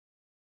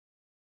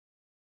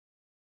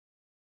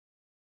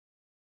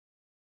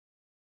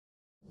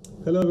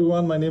Hello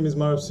everyone, my name is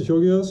Marius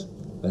Psychogios.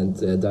 And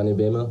Daniel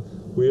Behmer.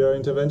 We are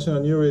interventional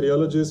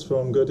neuroradiologists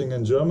from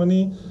Göttingen,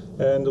 Germany,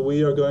 and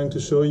we are going to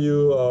show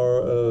you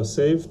our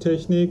SAVE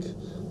technique.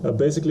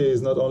 Basically,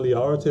 it's not only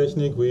our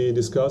technique, we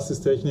discussed this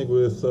technique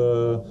with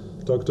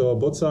Dr.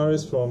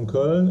 Botzaris from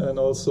Köln and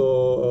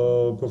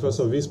also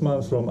Professor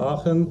Wiesmann from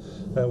Aachen,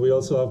 and we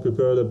also have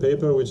prepared a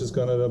paper which is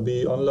going to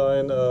be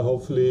online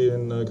hopefully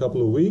in a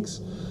couple of weeks.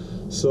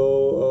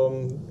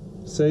 So,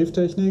 SAVE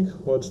technique,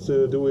 what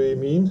do we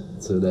mean?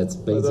 So that's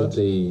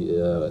basically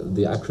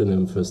the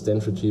acronym for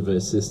stent retriever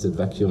assisted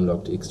vacuum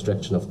locked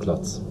extraction of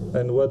clots.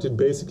 And what it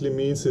basically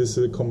means is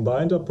a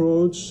combined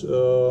approach.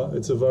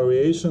 It's a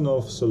variation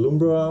of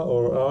Solumbra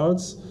or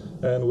ARTS,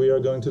 and we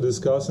are going to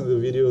discuss in the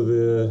video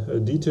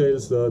the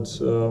details that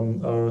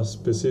are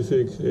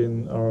specific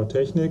in our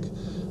technique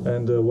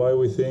and why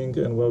we think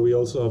and why we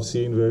also have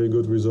seen very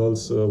good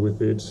results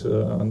with it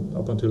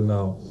up until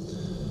now.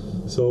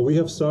 So we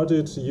have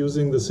started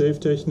using the SAVE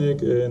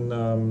technique in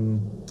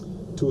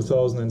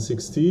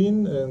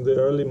 2016, in the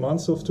early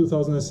months of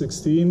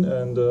 2016,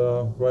 and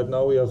right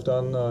now we have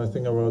done, I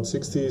think, around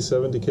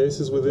 60-70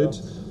 cases with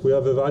it. We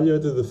have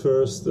evaluated the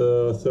first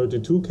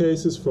 32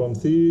 cases from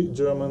 3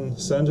 German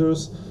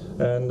centers,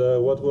 and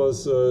what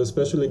was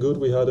especially good,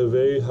 we had a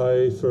very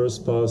high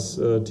first pass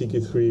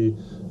TK3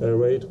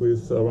 rate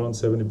with around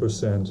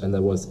 70%. And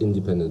that was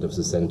independent of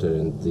the center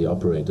and the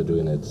operator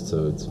doing it,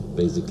 so it's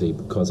basically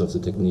because of the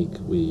technique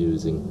we're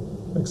using.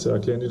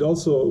 Exactly, and it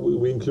also,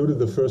 we included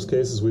the first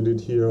cases we did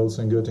here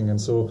also in Göttingen,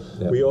 so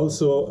we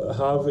also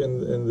have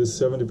in this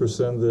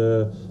 70%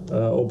 the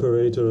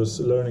operator's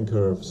learning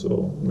curve,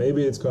 so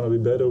maybe it's going to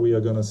be better. We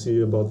are going to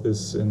see about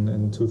this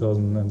in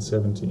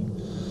 2017.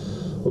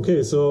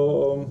 Okay,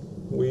 so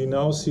we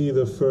now see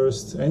the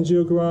first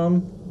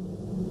angiogram.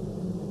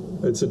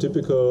 It's a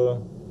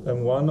typical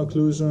M1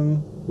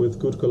 occlusion with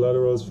good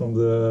collaterals from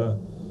the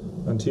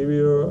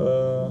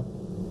anterior,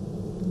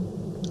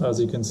 as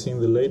you can see in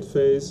the late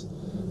phase.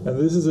 And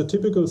this is a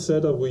typical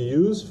setup we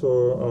use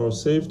for our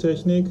SAVE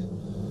technique.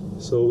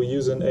 So we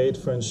use an 8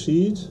 French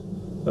sheet.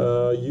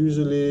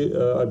 Usually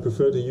I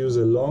prefer to use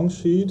a long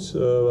sheet,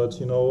 but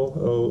you know,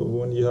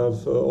 when you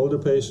have older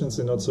patients,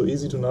 it's not so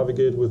easy to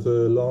navigate with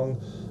a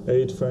long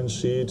 8 French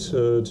sheet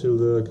to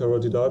the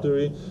carotid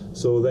artery.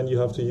 So then you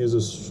have to use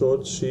a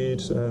short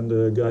sheet and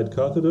a guide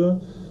catheter.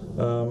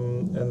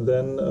 And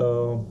then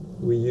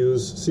we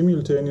use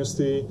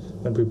simultaneously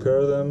and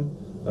prepare them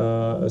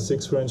a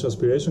 6 French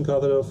aspiration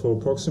catheter for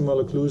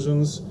proximal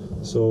occlusions.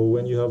 So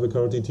when you have a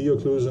carotid T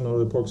occlusion or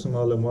the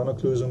proximal M1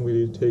 occlusion,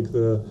 we take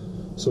the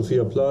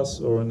Sophia Plus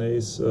or an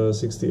ACE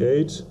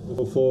 68.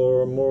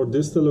 For more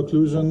distal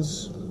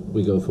occlusions,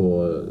 we go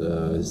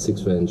for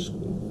 6 French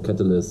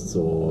catalysts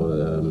or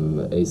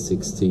ACE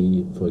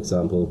 6T, for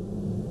example.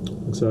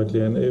 Exactly,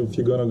 and if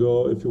you want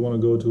to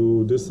go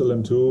to distal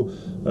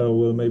M2,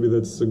 well, maybe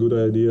that's a good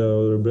idea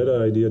or a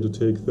better idea to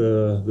take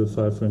the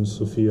 5 French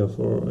Sophia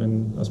for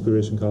an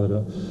aspiration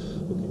catheter.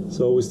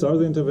 So we start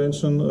the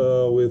intervention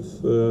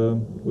with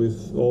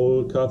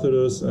all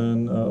catheters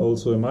and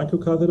also a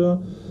microcatheter,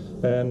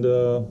 and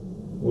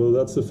well,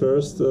 that's the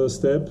first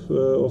step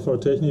of our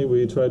technique.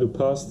 We try to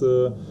pass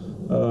the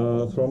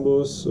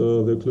thrombus,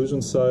 the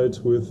occlusion site,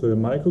 with a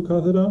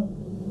microcatheter.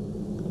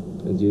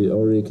 And you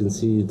already can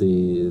see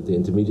the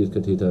intermediate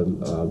catheter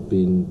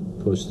being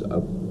pushed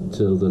up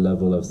till the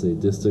level of the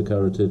distal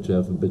carotid to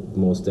have a bit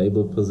more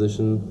stable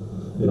position.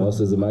 Yeah. And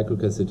also the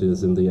microcatheter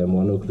is in the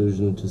M1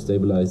 occlusion to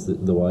stabilize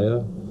the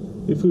wire.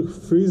 If we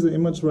freeze the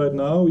image right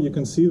now, you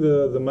can see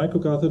the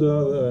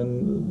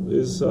microcatheter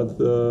is at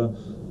the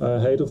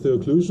height of the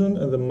occlusion,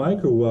 and the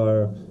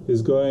microwire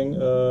is going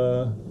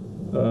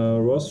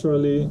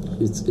rostrally.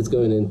 It's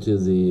going into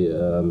the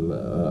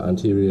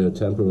anterior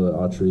temporal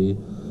artery.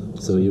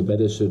 So you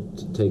better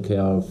should take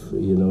care of,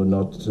 you know,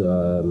 not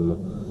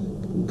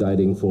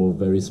guiding for a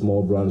very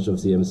small branch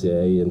of the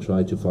MCA and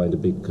try to find a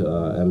big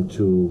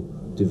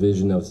M2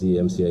 division of the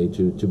MCA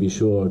to be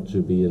sure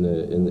to be in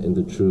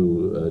the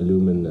true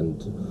lumen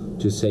and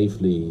to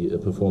safely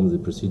perform the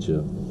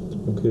procedure.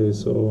 Okay,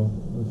 so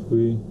if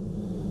we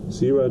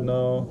see right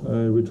now,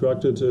 I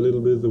retracted a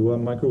little bit the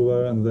one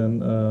microwire and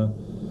then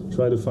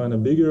try to find a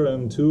bigger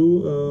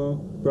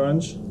M2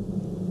 branch.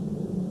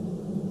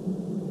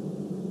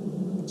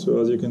 So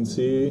as you can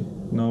see,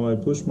 now I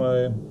push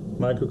my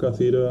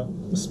microcatheter.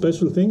 The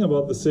special thing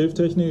about the SAVE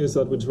technique is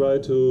that we try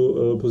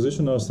to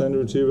position our stent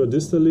retriever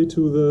distally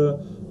to the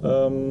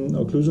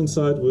occlusion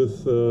site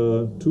with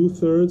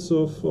 2/3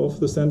 of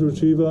the stent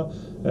retriever,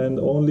 and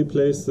only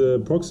place the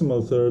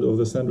proximal third of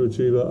the stent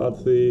retriever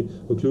at the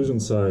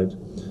occlusion site.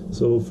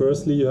 So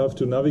firstly you have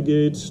to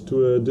navigate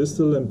to a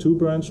distal M2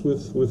 branch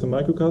with a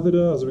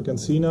microcatheter, as we can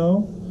see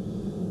now.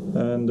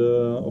 And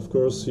of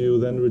course you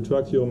then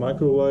retract your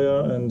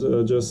microwire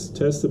and just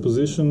test the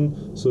position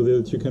so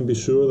that you can be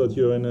sure that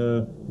you're in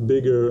a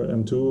bigger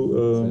M2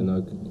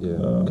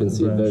 you can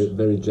see very,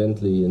 very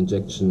gently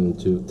injection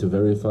to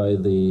verify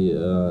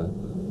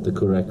the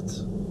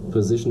correct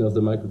position of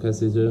the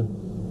microcatheter,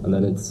 and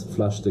then it's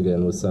flushed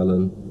again with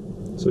saline.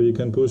 So you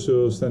can push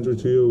your stent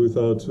retriever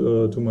without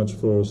too much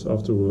force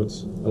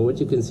afterwards. And what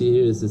you can see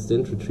here is the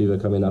stent retriever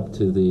coming up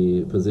to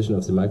the position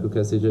of the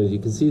microcatheter. You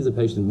can see the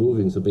patient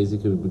moving, so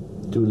basically we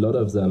do a lot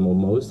of them, or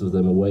most of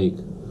them, awake.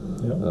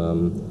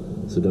 Yeah.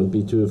 So don't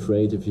be too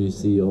afraid if you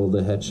see all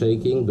the head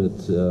shaking, but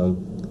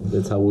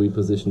that's how we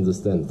position the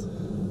stent.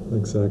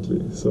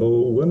 Exactly.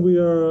 So when we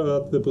are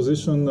at the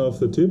position of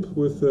the tip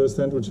with the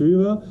stent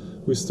retriever,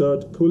 we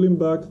start pulling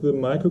back the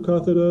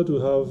microcatheter to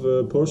have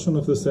a portion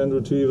of the stent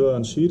retriever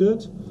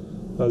unsheathed,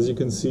 as you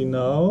can see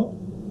now.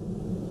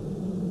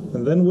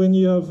 And then when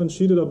you have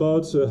unsheathed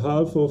about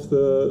half of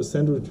the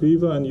stent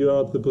retriever and you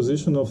are at the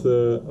position of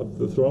the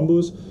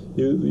thrombus,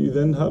 you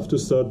then have to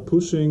start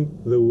pushing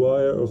the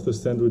wire of the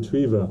stent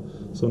retriever.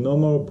 So no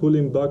more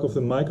pulling back of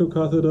the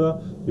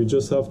microcatheter, you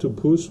just have to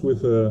push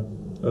with a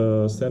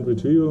stent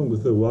retriever,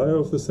 with the wire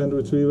of the stent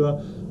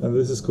retriever, and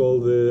this is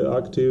called the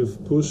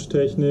active push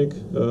technique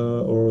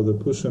or the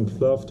push and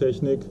fluff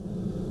technique.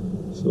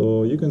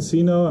 So you can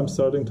see now I'm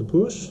starting to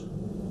push,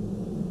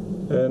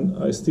 and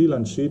I still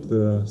unsheath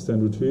the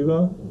stent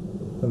retriever,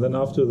 and then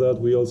after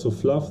that we also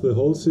fluff the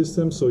whole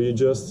system, so you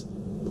just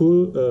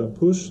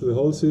push the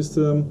whole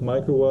system,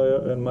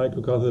 microwire and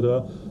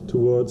microcatheter,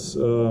 towards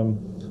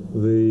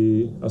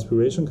the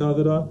aspiration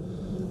catheter.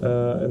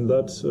 And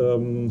that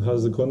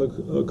has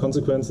the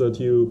consequence that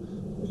you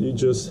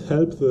just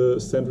help the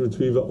stent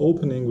retriever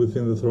opening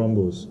within the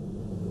thrombus.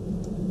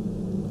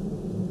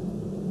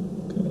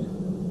 Okay,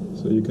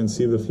 so you can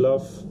see the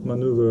fluff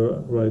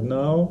maneuver right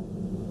now.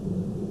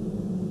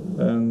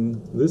 And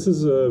this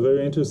is a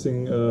very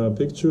interesting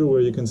picture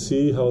where you can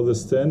see how the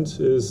stent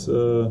is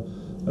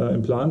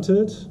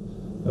implanted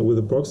with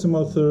a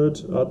proximal third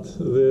at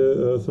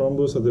the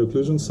thrombus, at the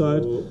occlusion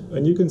site,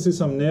 and you can see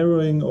some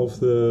narrowing of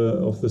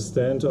the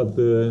stent at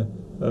the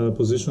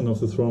position of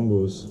the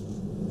thrombus.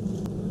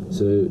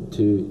 So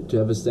to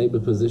have a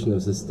stable position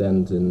of the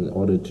stent in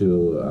order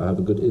to have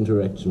a good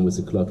interaction with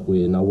the clot,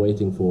 we're now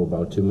waiting for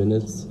about 2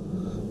 minutes,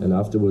 and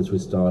afterwards we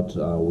start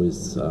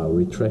with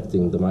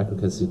retracting the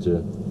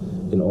microcatheter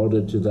in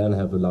order to then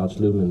have a large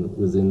lumen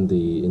within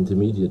the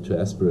intermediate to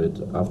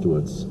aspirate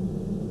afterwards.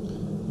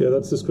 Yeah,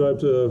 that's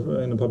described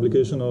in a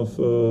publication of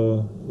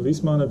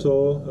Wiesmann et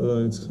al.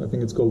 I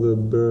think it's called the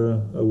Burr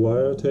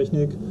wire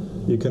technique.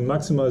 You can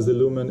maximize the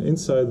lumen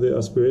inside the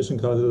aspiration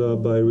catheter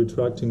by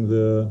retracting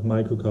the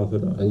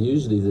microcatheter. And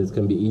usually this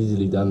can be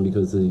easily done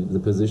because the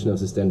position of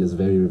the stent is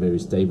very, very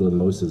stable in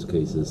most of the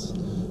cases.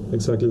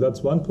 Exactly,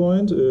 that's one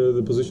point.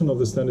 The position of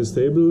the stent is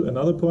stable.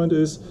 Another point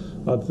is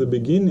at the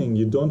beginning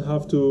you don't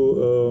have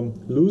to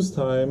lose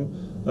time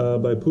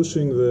by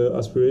pushing the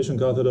aspiration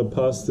catheter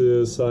past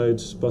the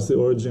site, past the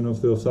origin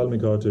of the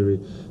ophthalmic artery.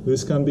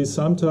 This can be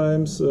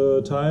sometimes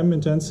time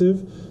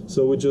intensive,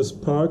 so we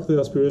just park the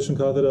aspiration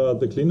catheter at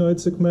the clinoid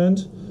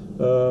segment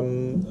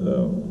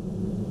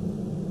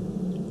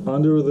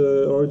under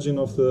the origin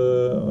of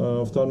the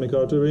ophthalmic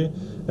artery,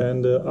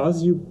 and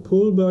as you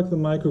pull back the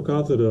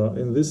microcatheter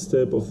in this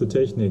step of the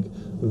technique,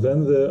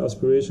 then the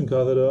aspiration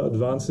catheter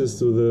advances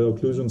to the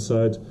occlusion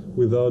site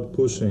without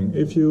pushing.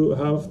 If you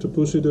have to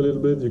push it a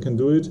little bit, you can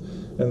do it,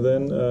 and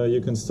then you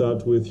can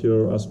start with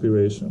your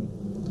aspiration.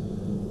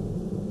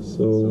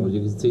 So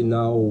you can see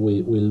now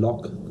we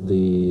lock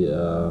the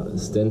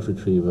stent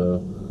retriever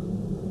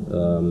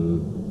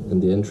in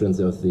the entrance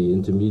of the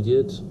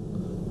intermediate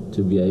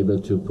to be able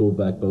to pull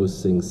back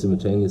both things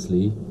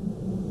simultaneously,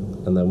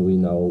 and then we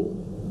now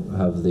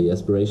have the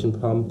aspiration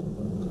pump.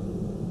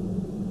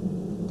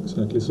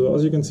 Exactly. So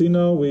as you can see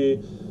now, we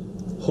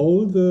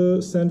hold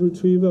the stent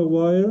retriever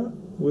wire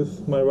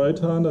with my right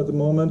hand at the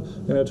moment,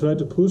 and I try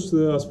to push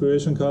the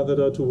aspiration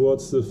catheter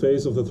towards the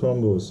face of the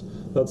thrombus.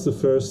 That's the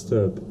first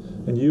step.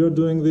 And you are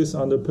doing this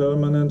under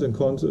permanent and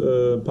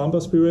pump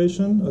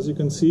aspiration, as you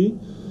can see.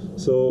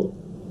 So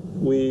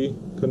we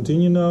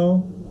continue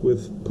now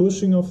with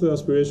pushing of the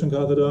aspiration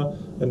catheter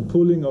and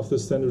pulling of the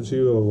stent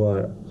retriever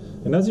wire.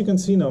 And as you can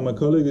see now, my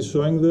colleague is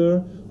showing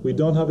there, we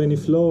don't have any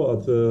flow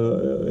at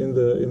in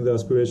the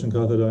aspiration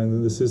catheter and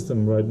in the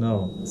system right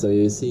now. So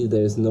you see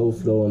there's no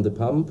flow on the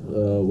pump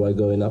while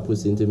going up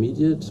with the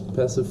intermediate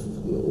passive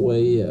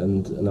way,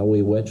 and now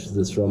we wedge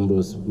the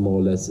thrombus more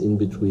or less in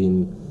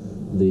between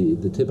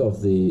the tip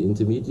of the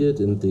intermediate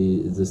and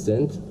the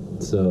stent.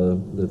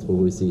 So that's what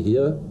we see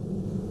here.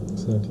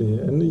 Exactly,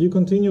 and you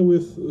continue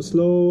with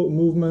slow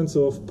movements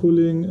of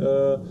pulling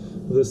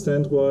the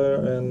stent wire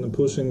and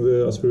pushing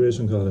the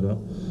aspiration catheter.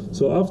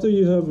 So after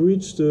you have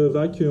reached a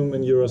vacuum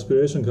in your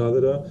aspiration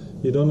catheter,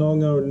 you no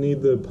longer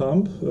need the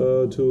pump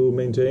to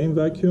maintain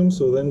vacuum,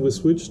 so then we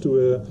switch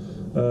to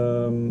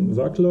a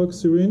vac-lock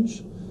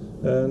syringe.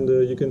 And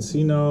you can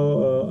see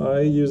now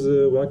I use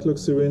a vac-lock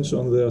syringe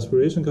on the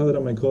aspiration catheter.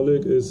 My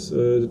colleague is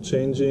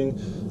changing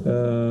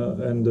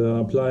and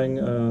applying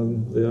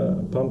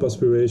the pump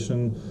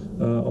aspiration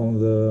on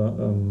the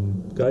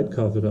guide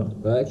catheter.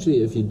 Well,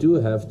 actually, if you do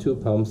have two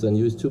pumps, then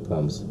use two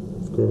pumps.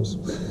 Of course.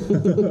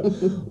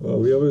 Well,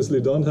 we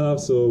obviously don't have,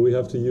 so we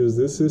have to use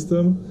this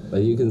system.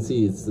 But you can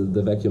see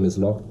the vacuum is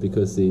locked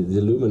because the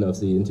lumen of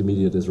the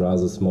intermediate is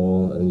rather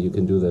small, and you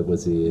can do that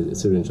with the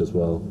syringe as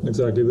well.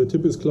 Exactly. The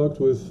tip is clogged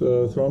with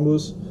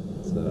thrombus.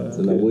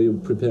 So now we're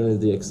preparing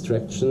the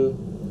extraction,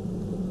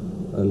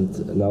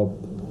 and now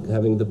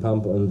having the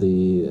pump on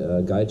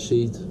the guide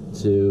sheet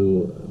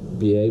to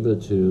be able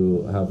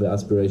to have the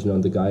aspiration on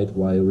the guide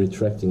while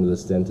retracting the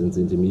stent in the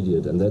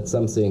intermediate, and that's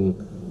something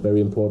very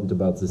important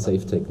about the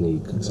safe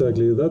technique.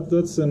 Exactly.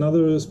 That's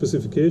another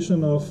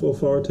specification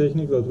of our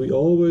technique, that we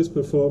always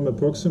perform a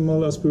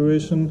proximal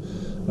aspiration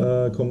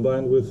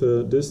combined with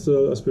a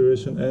distal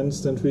aspiration and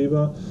stent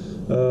retriever.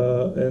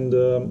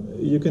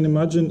 You can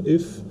imagine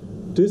if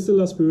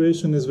distal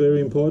aspiration is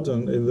very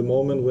important in the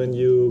moment when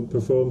you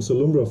perform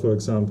Solumbra, for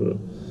example,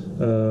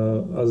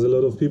 as a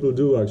lot of people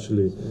do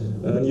actually,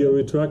 and you're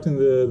retracting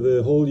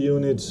the whole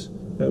unit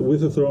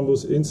with a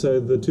thrombus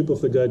inside the tip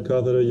of the guide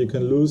catheter, you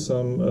can lose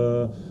some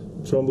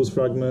thrombus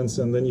fragments,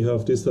 and then you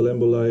have distal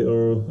emboli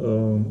or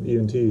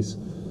ENTs.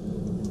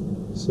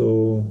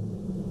 So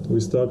we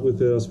start with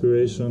the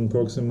aspiration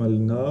proximally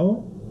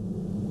now.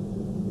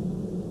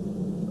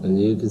 And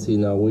you can see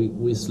now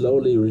we're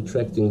slowly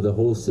retracting the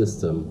whole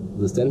system.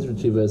 The stent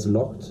retriever is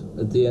locked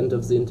at the end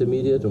of the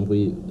intermediate, and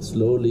we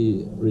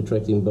slowly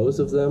retracting both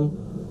of them.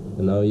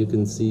 And now you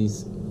can see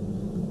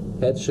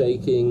head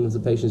shaking.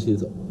 The patient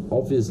is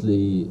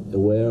obviously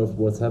aware of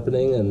what's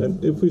happening. And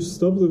if we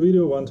stop the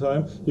video one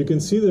time, you can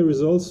see there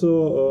is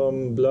also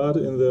blood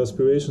in the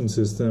aspiration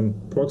system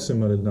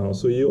proximally now.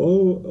 So you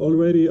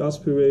already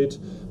aspirate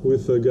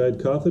with a guide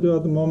catheter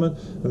at the moment.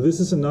 And this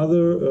is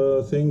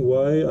another thing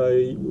why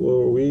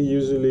we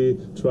usually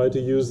try to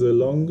use the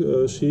long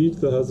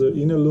sheet that has an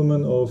inner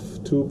lumen of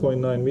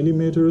 2.9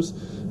 millimeters.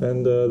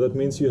 And that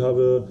means you have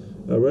a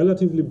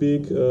relatively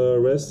big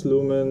rest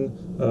lumen,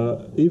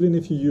 even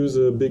if you use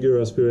a bigger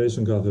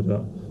aspiration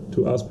catheter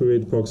to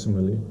aspirate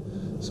proximally.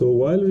 So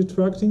while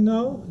retracting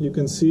now, you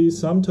can see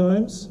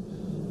sometimes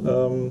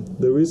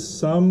there is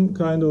some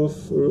kind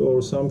of,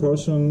 or some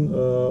portion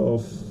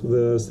of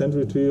the stent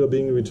retriever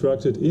being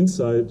retracted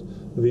inside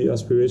the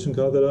aspiration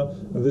catheter,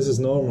 and this is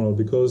normal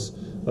because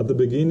at the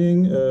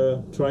beginning,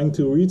 trying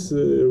to reach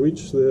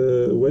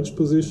the wedge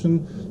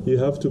position, you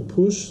have to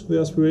push the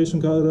aspiration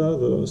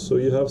catheter, so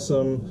you have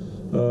some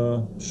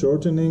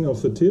shortening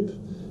of the tip,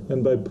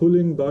 and by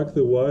pulling back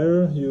the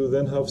wire, you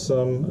then have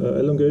some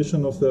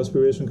elongation of the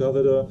aspiration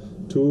catheter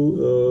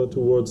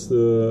towards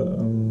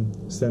the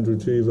stent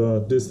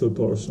retriever distal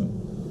portion.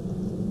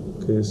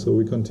 Okay, so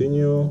we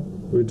continue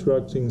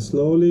retracting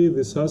slowly.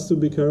 This has to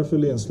be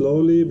carefully and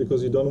slowly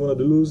because you don't want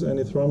to lose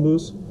any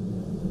thrombus.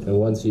 And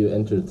once you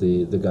enter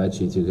the guide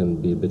sheet, you can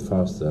be a bit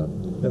faster.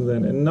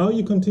 And now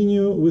you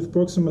continue with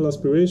proximal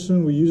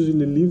aspiration. We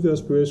usually leave the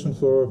aspiration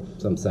for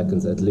some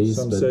seconds at least,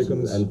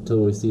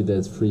 until we see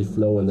there's free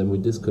flow, and then we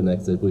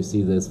disconnect it. We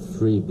see there's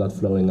free blood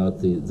flowing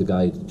out the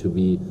guide to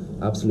be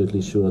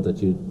absolutely sure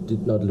that you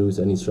did not lose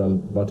any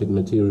thrombotic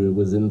material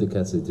within the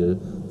catheter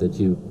that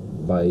you,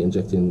 by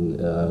injecting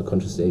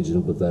contrast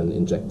agent, would then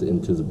inject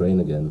into the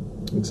brain again.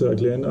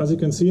 Exactly, and as you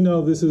can see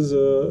now, this is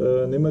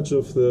an image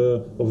of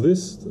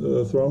this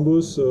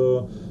thrombus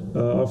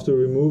after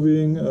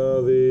removing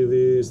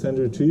the stent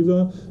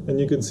retriever, and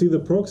you can see the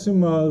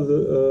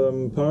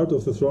proximal part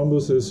of the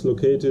thrombus is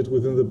located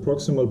within the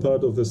proximal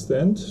part of the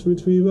stent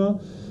retriever,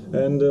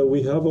 and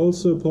we have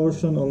also a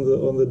portion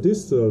on the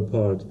distal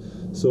part.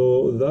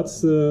 So that's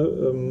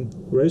the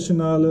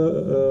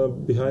rationale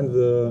behind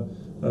the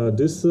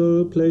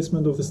distal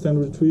placement of the stent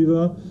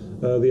retriever.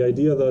 The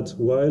idea that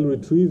while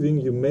retrieving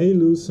you may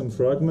lose some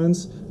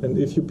fragments, and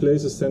if you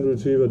place a stent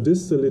retriever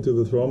distally to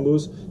the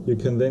thrombus, you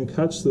can then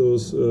catch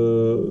those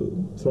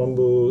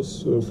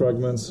thrombus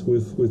fragments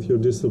with your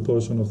distal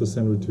portion of the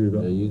stent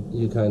retriever.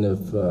 You kind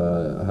of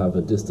have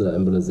a distal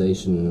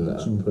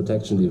embolization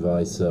protection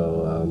device,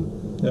 so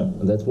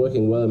and that's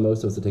working well in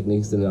most of the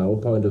techniques. In our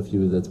point of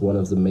view, that's one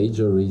of the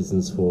major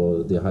reasons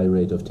for the high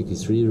rate of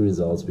TK3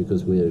 results,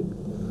 because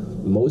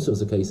most of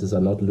the cases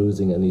are not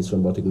losing any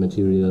thrombotic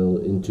material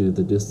into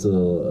the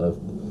distal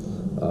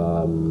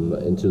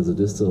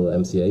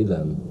MCA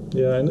then.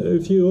 Yeah, and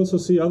if you also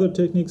see other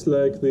techniques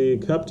like the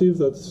captive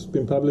that's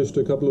been published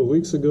a couple of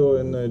weeks ago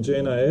in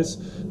JNIS,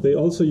 they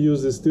also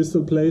use this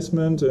distal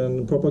placement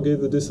and propagate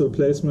the distal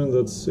placement.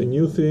 That's a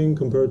new thing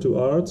compared to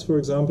ARTS, for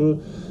example.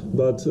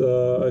 But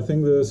I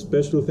think the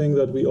special thing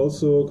that we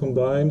also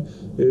combine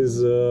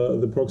is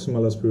the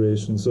proximal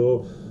aspiration.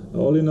 So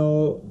all in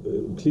all,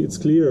 it's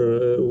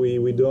clear we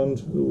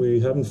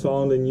haven't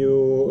found a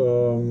new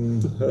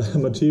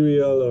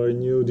material or a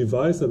new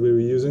device that we were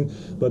using,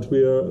 but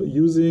we are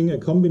using a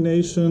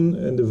combination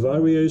and a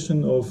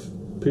variation of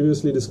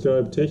previously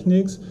described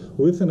techniques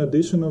with an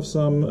addition of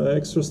some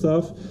extra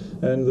stuff.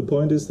 And the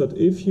point is that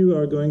if you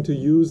are going to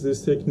use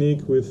this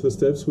technique with the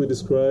steps we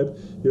described,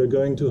 you are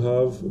going to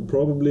have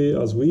probably,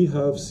 as we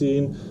have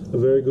seen,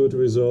 very good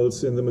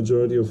results in the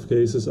majority of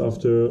cases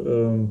after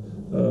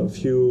a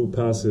few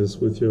passes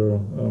with your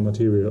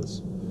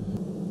materials.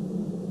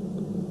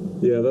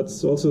 Yeah,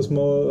 that's also a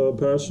small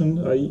portion.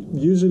 I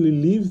usually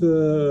leave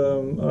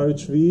the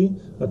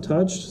RHV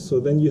attached, so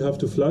then you have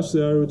to flush the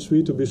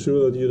RHV to be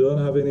sure that you don't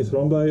have any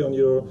thrombi on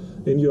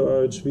in your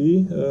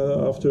RHV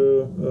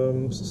after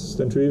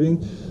stent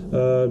retrieving.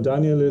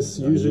 Daniel is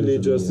usually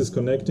just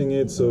disconnecting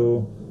it,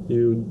 so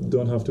you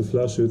don't have to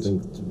flush it. I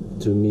think,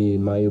 to me,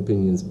 in my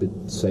opinion, it's a bit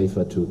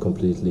safer to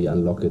completely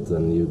unlock it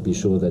than you be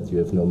sure that you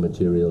have no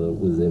material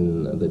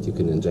within that you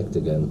can inject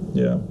again.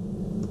 Yeah.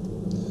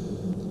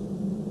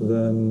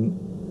 Then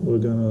we're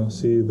gonna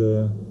see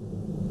the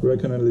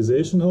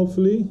recanalization,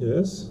 hopefully.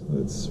 Yes,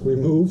 it's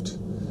removed.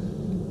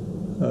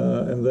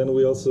 And then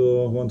we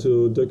also want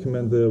to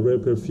document the rare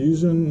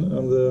perfusion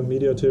on the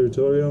media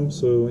territorium.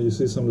 So you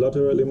see some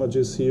lateral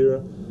images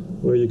here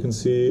where you can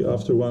see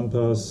after one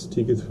pass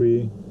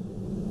TK3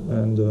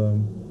 and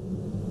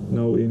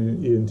no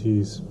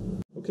ENTs.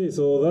 Okay,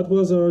 so that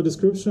was our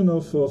description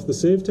of the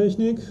SAFE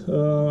technique.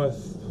 I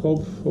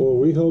hope, or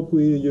we hope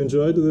you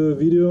enjoyed the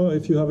video.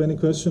 If you have any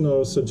question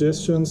or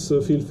suggestions,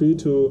 feel free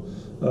to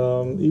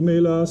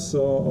email us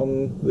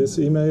on this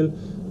email.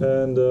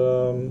 And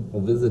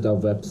or visit our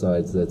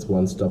website, that's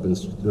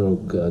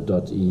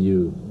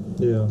onestopinStroke.eu,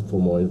 for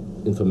more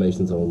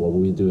information on what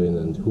we're doing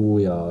and who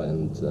we are,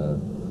 and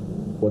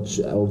watch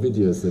our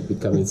videos that will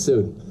be coming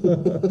soon.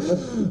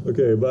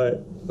 Okay, bye.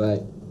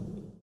 Bye.